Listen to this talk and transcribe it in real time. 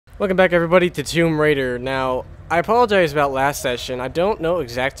Welcome back everybody to Tomb Raider. Now, I apologize about last session. I don't know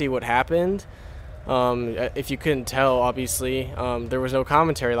exactly what happened. If you couldn't tell, obviously, there was no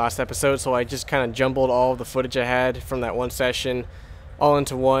commentary last episode, so I just kind of jumbled all of the footage I had from that one session all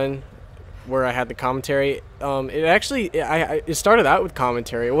into one where I had the commentary. It started out with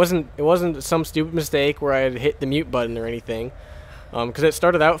commentary. It wasn't some stupid mistake where I had hit the mute button or anything. Because it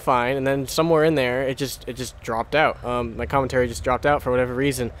started out fine, and then somewhere in there, it just dropped out. My commentary just dropped out for whatever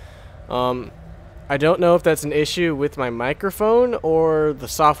reason. I don't know if that's an issue with my microphone or the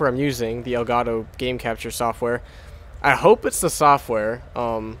software I'm using, the Elgato game capture software. I hope it's the software,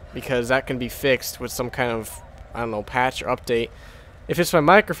 because that can be fixed with some kind of, I don't know, patch or update. If it's my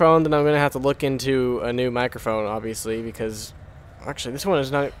microphone, then I'm going to have to look into a new microphone, obviously, because actually this one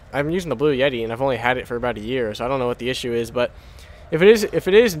is not, I'm using the Blue Yeti, and I've only had it for about a year, so I don't know what the issue is, but if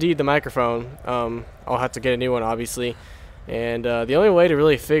it is indeed the microphone, I'll have to get a new one, obviously. And the only way to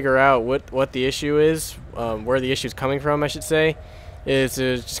really figure out what the issue is, where the issue is coming from, I should say, is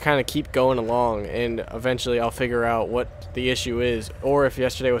to just kind of keep going along, and eventually I'll figure out what the issue is, or if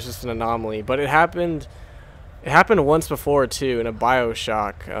yesterday was just an anomaly. But it happened once before too, in a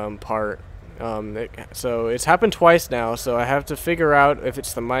BioShock part. So it's happened twice now, so I have to figure out if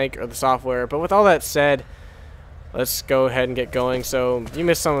it's the mic or the software. But with all that said, let's go ahead and get going. So you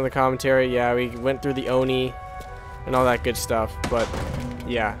missed some of the commentary. Yeah, we went through the Oni and all that good stuff. But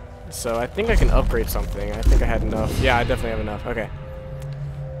yeah, so I think I can upgrade something. I think I had enough. Yeah, I definitely have enough. Okay.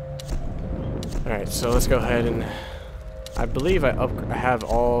 Alright, so let's go ahead and I believe I have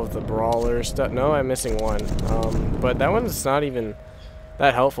all of the brawler stuff. No, I'm missing one. But that one's not even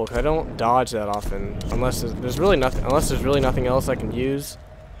that helpful because I don't dodge that often unless there's really nothing else I can use.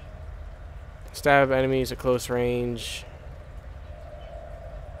 Stab enemies at close range.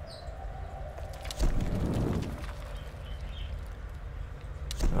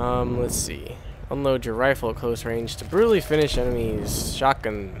 Let's see. Unload your rifle at close range to brutally finish enemies.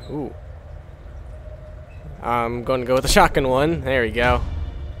 Shotgun. Ooh. I'm going to go with the shotgun one. There we go.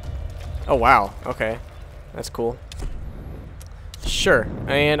 Oh, wow. Okay. That's cool. Sure.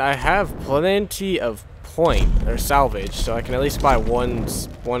 And I have plenty of point or salvage, so I can at least buy one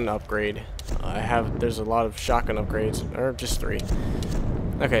upgrade. There's a lot of shotgun upgrades, or just 3.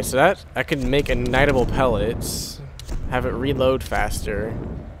 Okay, so that I could make ignitable pellets, have it reload faster.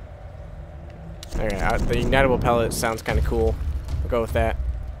 Okay, the ignitable pellets sounds kind of cool. We'll go with that.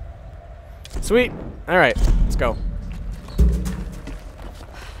 Sweet. All right, let's go.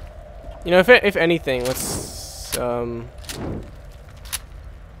 You know, if anything, let's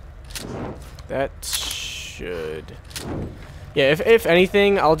that should. Yeah, if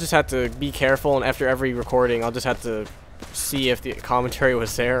anything, I'll just have to be careful, and after every recording, I'll just have to see if the commentary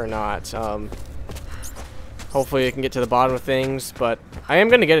was there or not. Hopefully I can get to the bottom of things, but I am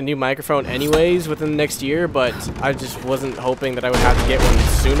going to get a new microphone anyways within the next year, but I just wasn't hoping that I would have to get one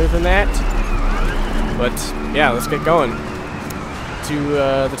sooner than that. But, yeah, let's get going. To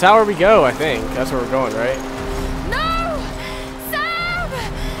the tower we go, I think. That's where we're going, right? No! Sam!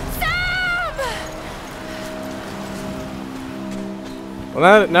 Sam!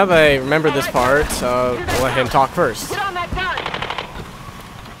 Well, now that I remember this part, I'll let him talk first. Get on that gun!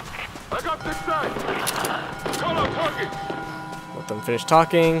 I got this side. Call out talking. Let them finish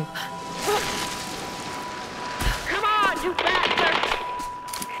talking. Come on, you bastard!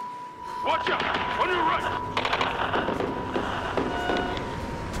 Watch out! On your right.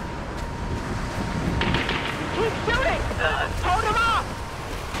 Keep shooting! Hold him off!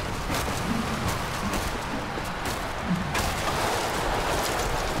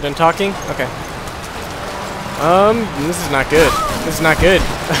 Done talking? Okay. This is not good. This is not good.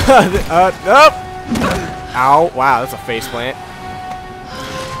 Nope! Ow. Wow, that's a face plant.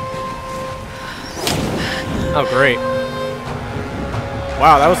 Oh, great.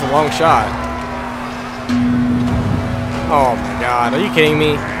 Wow, that was a long shot. Oh my god, are you kidding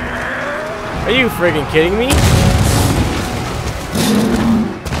me? Are you friggin' kidding me?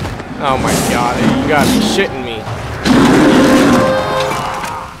 Oh my god, you gotta be shitting me.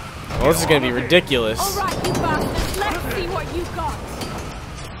 Well, this is gonna be ridiculous. Alright, you bastards, let's see what you got.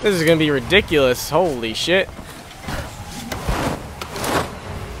 This is gonna be ridiculous. Holy shit.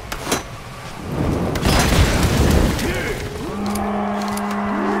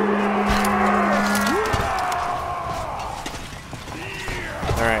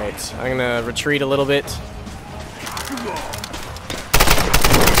 Alright, I'm gonna retreat a little bit.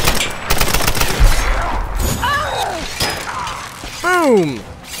 Boom!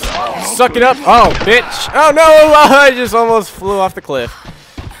 Suck it up! Oh, bitch! Oh no! I just almost flew off the cliff.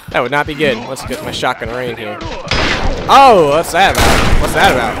 That would not be good. Let's get my shotgun range here. Oh, what's that about? What's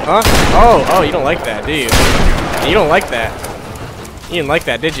that about? Huh? Oh, you don't like that, do you? You don't like that. You didn't like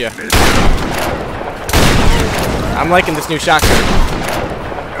that, did you? I'm liking this new shotgun.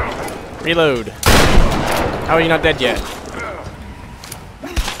 Reload. How are you not dead yet?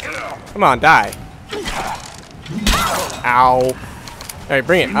 Come on, die. Ow. Alright,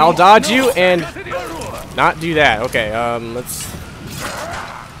 bring it. I'll dodge you and not do that. Okay, let's...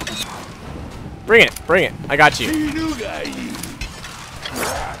 Bring it, bring it. I got you.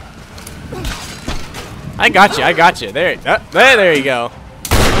 I got you. There you go.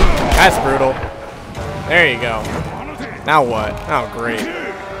 That's brutal. There you go. Now what? Oh, great.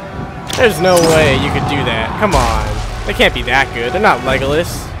 There's no way you could do that. Come on. They can't be that good. They're not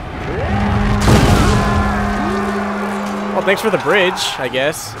Legolas. Well, thanks for the bridge, I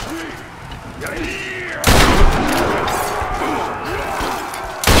guess.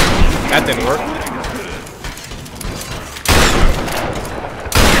 That didn't work.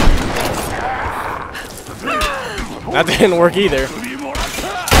 That didn't work either.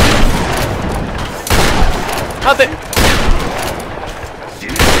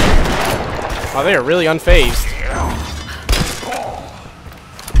 Oh, they are really unfazed.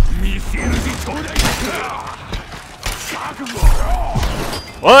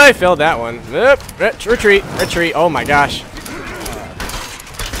 Well, I failed that one. Retreat, retreat. Oh my gosh.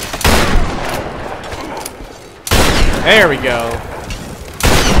 There we go.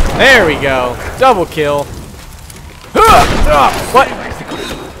 There we go. Double kill. What?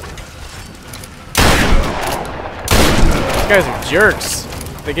 These guys are jerks.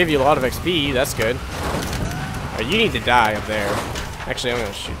 They give you a lot of XP. That's good. Oh, you need to die up there. Actually, I'm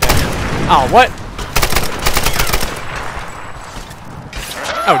gonna shoot that. Oh, what?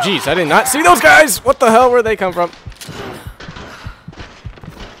 Oh, jeez, I did not see those guys! What the hell? Where'd they come from?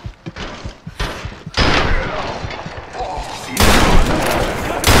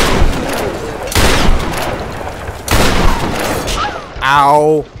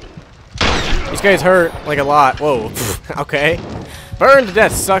 Ow. These guys hurt, like, a lot. Whoa. Okay. Burn to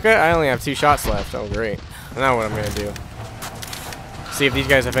death, sucker! I only have 2 shots left. Oh, great. Now what I'm gonna do. See if these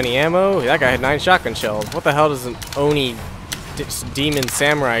guys have any ammo. That guy had 9 shotgun shells. What the hell does an Oni demon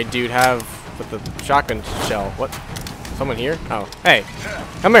samurai dude have with the shotgun shell? What? Someone here? Oh, hey,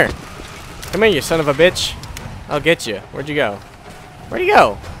 come here, you son of a bitch! I'll get you. Where'd you go? Where'd you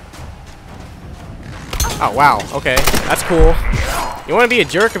go? Oh wow. Okay, that's cool. You want to be a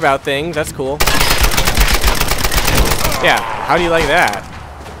jerk about things? That's cool. Yeah. How do you like that?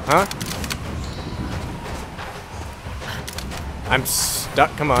 Huh? I'm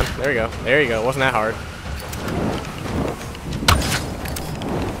stuck. Come on. There you go. There you go. Wasn't that hard?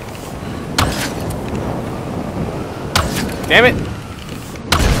 Damn it!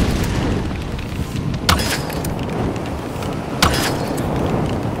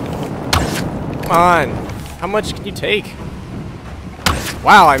 Come on! How much can you take?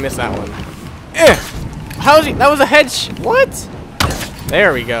 Wow, I missed that one. How's he? That was a headshot. What?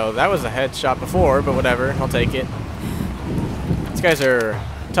 There we go. That was a headshot before, but whatever. I'll take it. These guys are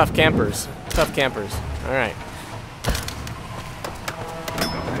tough campers. Tough campers. All right.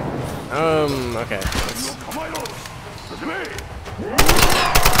 Okay.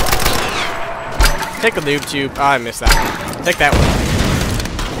 Take a noob tube. Oh, I missed that one. Take that one.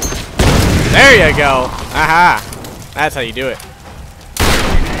 There you go. Aha. That's how you do it.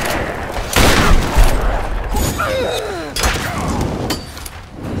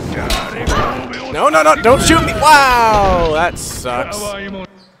 No, no, no, don't shoot me. Wow, that sucks.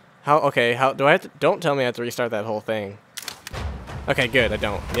 How, okay, how, do I have to, don't tell me I have to restart that whole thing. Okay, good, I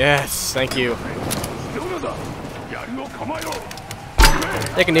don't. Yes, thank you.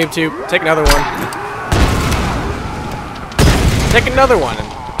 Take a noob tube, take another one. Take another one,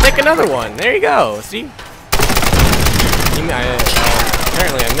 take another one. There you go, see?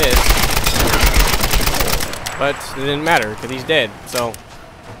 Apparently I missed. But it didn't matter, because he's dead, so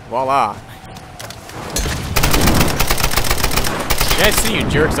voila. Yeah, I see you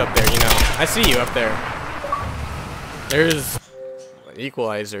jerks up there, you know. I see you up there. There's an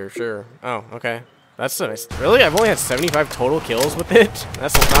equalizer, sure. Oh, okay. That's nice. Really? I've only had 75 total kills with it?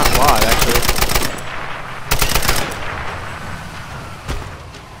 That's not a lot, actually.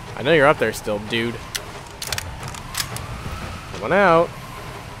 I know you're up there still, dude. Come on out.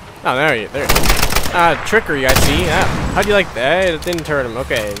 Oh, there you there. Trickery, I see. How'd you like that? It didn't hurt him.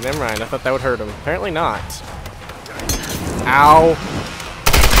 Okay, never mind. I thought that would hurt him. Apparently not. Ow.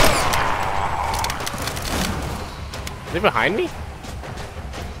 Is he behind me?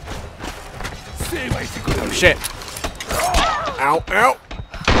 Oh, shit. Ow, ow.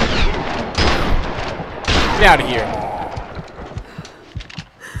 Get out of here.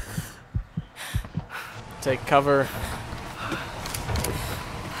 Take cover.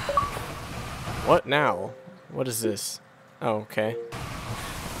 What now? What is this? Oh, okay.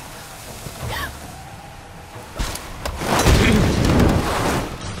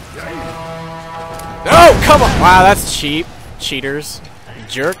 Oh, come on! Wow, that's cheap. Cheaters.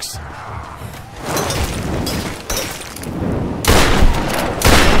 Jerks.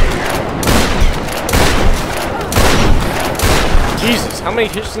 Jesus, how many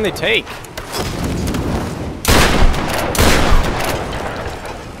hits can they take?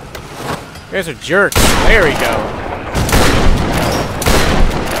 You guys are jerks. There we go.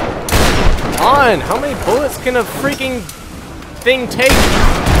 Come on! How many bullets can a freaking thing take?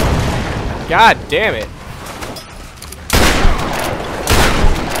 God damn it.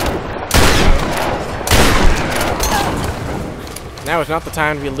 Now is not the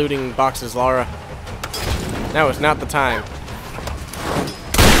time to be looting boxes, Lara. Now is not the time.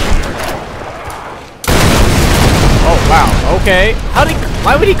 Oh, wow. Okay.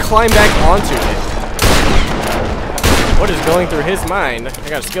 Why would he climb back onto it? What is going through his mind? I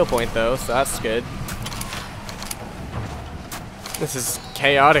got a skill point, though, so that's good. This is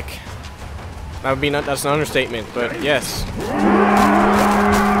chaotic. That's an understatement, but yes.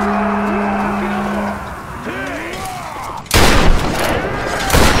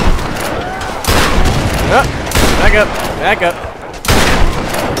 Back up. Back up.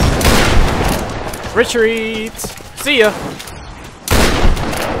 Retreat. See ya.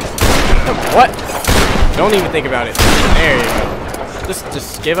 What? Don't even think about it. There you go.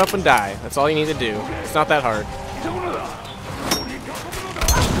 Just give up and die. That's all you need to do. It's not that hard.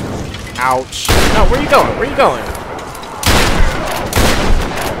 Ouch. No, where are you going? Where are you going?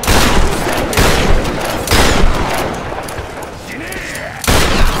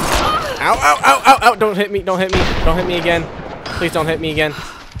 Ow, ow, ow, ow, ow. Don't hit me. Don't hit me. Don't hit me again. Please don't hit me again.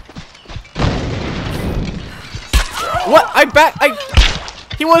 What?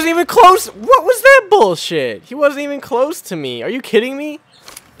 He wasn't even close. What was that bullshit? He wasn't even close to me. Are you kidding me?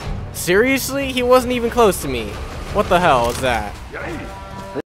 Seriously? He wasn't even close to me. What the hell is that?